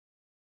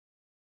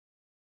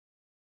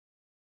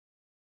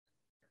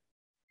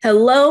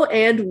Hello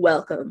and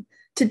welcome.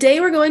 Today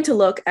we're going to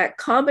look at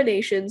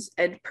combinations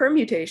and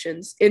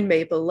permutations in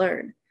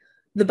MapleLearn.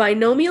 The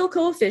binomial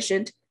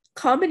coefficient,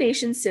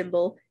 combination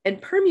symbol, and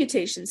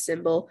permutation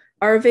symbol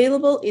are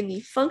available in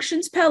the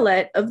functions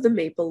palette of the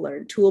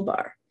MapleLearn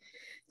toolbar.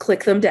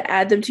 Click them to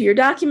add them to your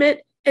document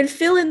and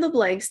fill in the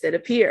blanks that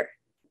appear.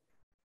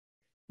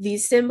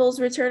 These symbols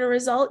return a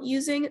result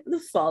using the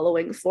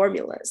following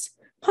formulas.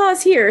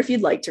 Pause here if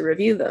you'd like to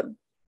review them.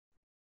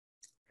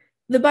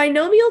 The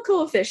binomial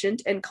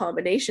coefficient and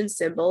combination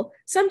symbol,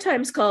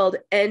 sometimes called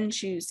n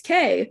choose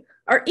k,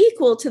 are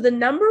equal to the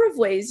number of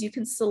ways you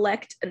can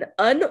select an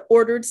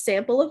unordered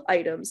sample of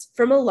items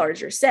from a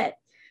larger set,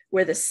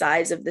 where the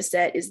size of the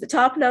set is the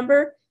top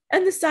number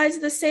and the size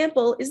of the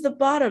sample is the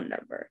bottom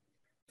number.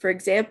 For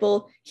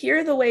example, here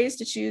are the ways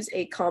to choose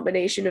a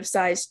combination of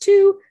size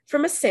 2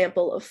 from a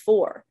sample of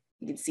 4.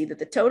 You can see that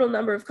the total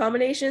number of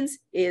combinations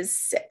is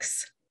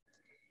 6.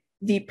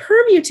 The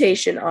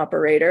permutation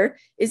operator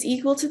is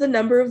equal to the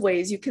number of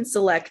ways you can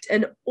select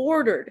an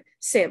ordered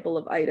sample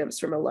of items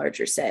from a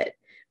larger set,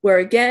 where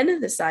again,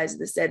 the size of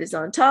the set is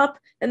on top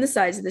and the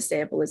size of the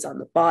sample is on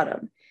the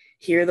bottom.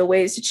 Here are the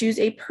ways to choose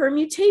a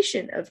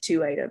permutation of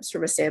 2 items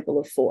from a sample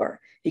of 4.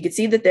 You can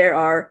see that there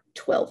are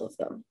 12 of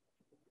them.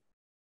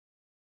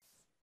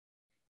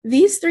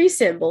 These 3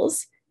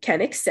 symbols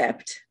can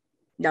accept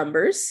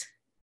numbers,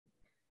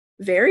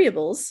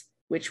 variables,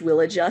 which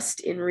will adjust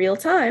in real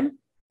time,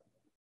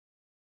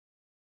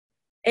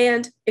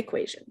 and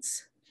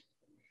equations.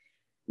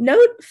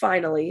 Note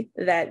finally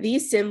that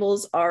these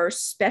symbols are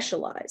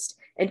specialized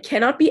and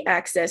cannot be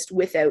accessed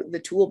without the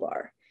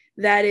toolbar.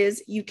 That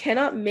is, you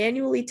cannot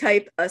manually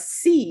type a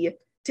C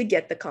to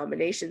get the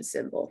combination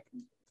symbol.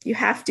 You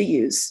have to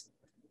use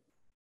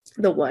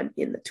the one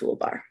in the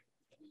toolbar.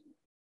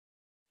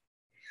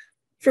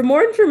 For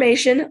more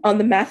information on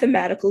the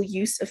mathematical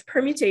use of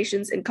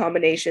permutations and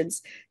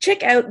combinations,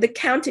 check out the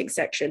counting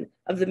section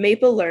of the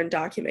MapleLearn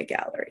document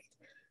gallery.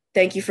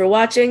 Thank you for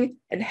watching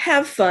and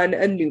have fun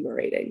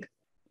enumerating.